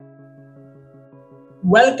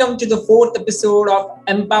Welcome to the fourth episode of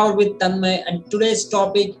Empower with Tanmay, and today's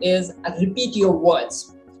topic is repeat your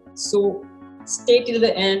words. So, stay till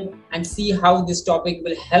the end and see how this topic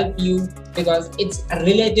will help you because it's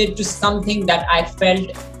related to something that I felt,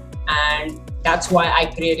 and that's why I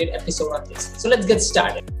created episode on this. So, let's get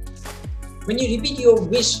started. When you repeat your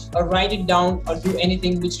wish or write it down or do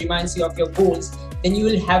anything which reminds you of your goals, then you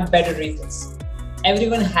will have better results.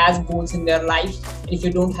 Everyone has goals in their life, and if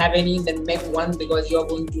you don't have any, then make one because you are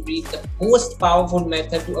going to read the most powerful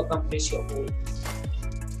method to accomplish your goal.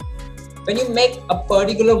 When you make a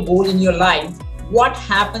particular goal in your life, what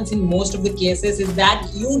happens in most of the cases is that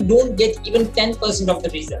you don't get even 10% of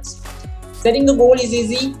the results. Setting the goal is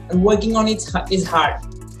easy and working on it is hard.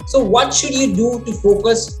 So what should you do to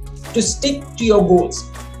focus to stick to your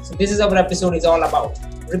goals? So this is our episode is all about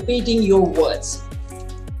repeating your words.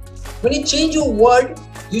 When you change your word,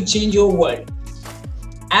 you change your world.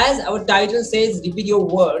 As our title says, repeat your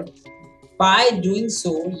word. By doing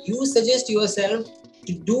so, you suggest yourself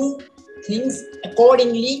to do things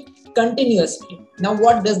accordingly, continuously. Now,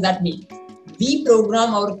 what does that mean? We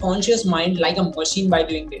program our conscious mind like a machine by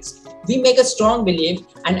doing this. We make a strong belief,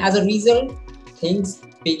 and as a result, things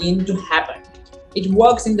begin to happen. It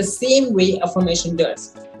works in the same way affirmation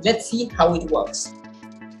does. Let's see how it works.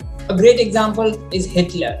 A great example is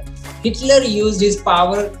Hitler. Hitler used his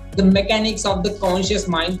power, the mechanics of the conscious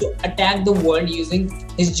mind, to attack the world using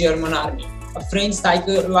his German army. A French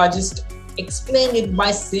psychologist explained it by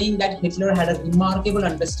saying that Hitler had a remarkable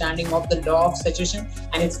understanding of the law of suggestion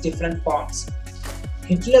and its different forms.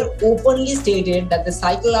 Hitler openly stated that the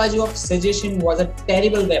psychology of suggestion was a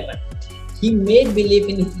terrible weapon. He made believe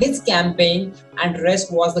in his campaign, and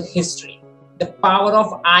rest was the history. The power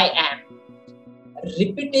of I am.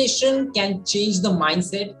 Repetition can change the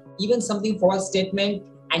mindset, even something false statement,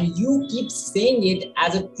 and you keep saying it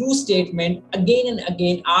as a true statement again and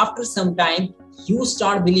again. After some time, you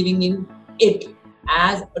start believing in it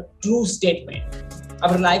as a true statement.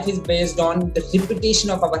 Our life is based on the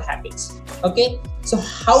repetition of our habits. Okay, so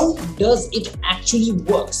how does it actually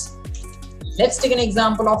works? Let's take an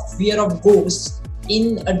example of fear of ghosts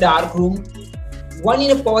in a dark room. One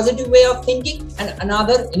in a positive way of thinking and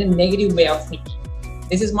another in a negative way of thinking.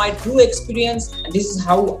 This is my true experience, and this is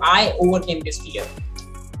how I overcame this fear.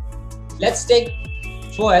 Let's take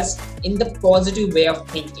first in the positive way of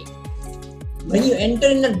thinking. When you enter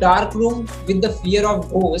in a dark room with the fear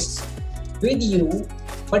of ghosts with you,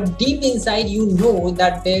 but deep inside you know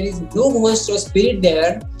that there is no ghost or spirit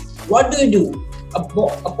there, what do? A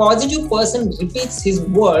positive person repeats his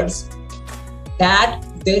words that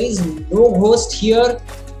there is no ghost here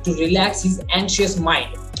to relax his anxious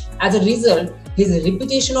mind. As a result, his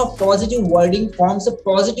repetition of positive wording forms a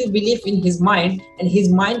positive belief in his mind, and his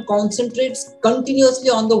mind concentrates continuously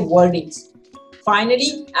on the wordings.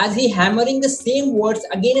 Finally, as he hammering the same words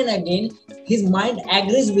again and again, his mind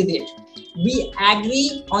agrees with it. We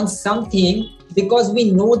agree on something because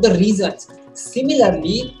we know the reasons.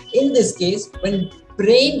 Similarly, in this case, when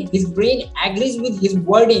his brain agrees with his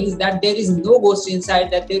wordings that there is no ghost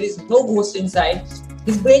inside,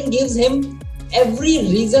 his brain gives him every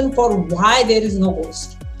reason for why there is no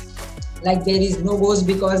ghost. Like there is no ghost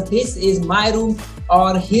because this is my room,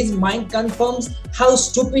 or his mind confirms how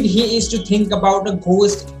stupid he is to think about a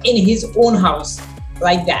ghost in his own house.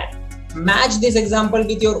 Like that. Match this example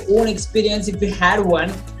with your own experience if you had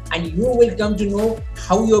one, and you will come to know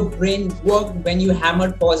how your brain works when you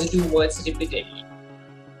hammer positive words repeatedly.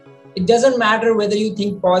 It doesn't matter whether you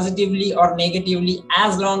think positively or negatively,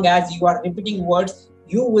 as long as you are repeating words,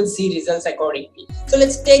 you will see results accordingly. So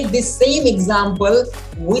let's take this same example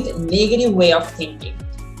with negative way of thinking.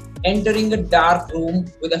 Entering a dark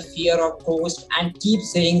room with a fear of ghost and keep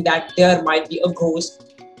saying that there might be a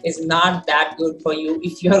ghost is not that good for you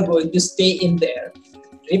if you are going to stay in there.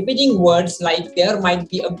 Repeating words like there might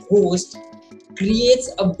be a ghost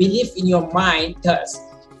creates a belief in your mind. Thus,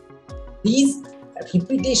 these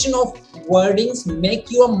repetition of wordings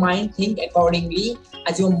make your mind think accordingly.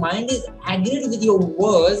 As your mind is agreed with your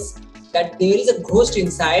words that there is a ghost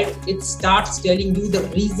inside, it starts telling you the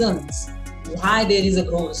reasons why there is a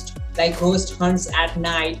ghost, like ghost hunts at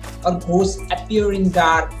night or ghosts appear in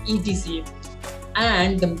dark, etc.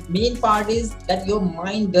 And the main part is that your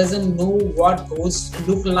mind doesn't know what ghosts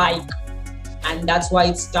look like, and that's why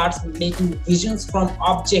it starts making visions from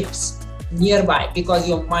objects nearby because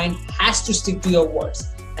your mind has to stick to your words.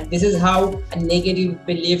 And this is how a negative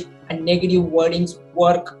belief and negative wordings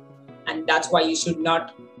work, and that's why you should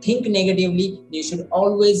not think negatively. You should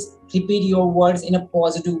always repeat your words in a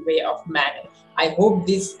positive way of manner. I hope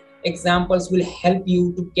these examples will help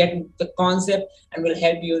you to get the concept and will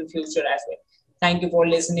help you in future as well. Thank you for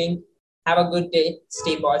listening. Have a good day.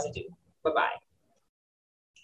 Stay positive. Bye bye.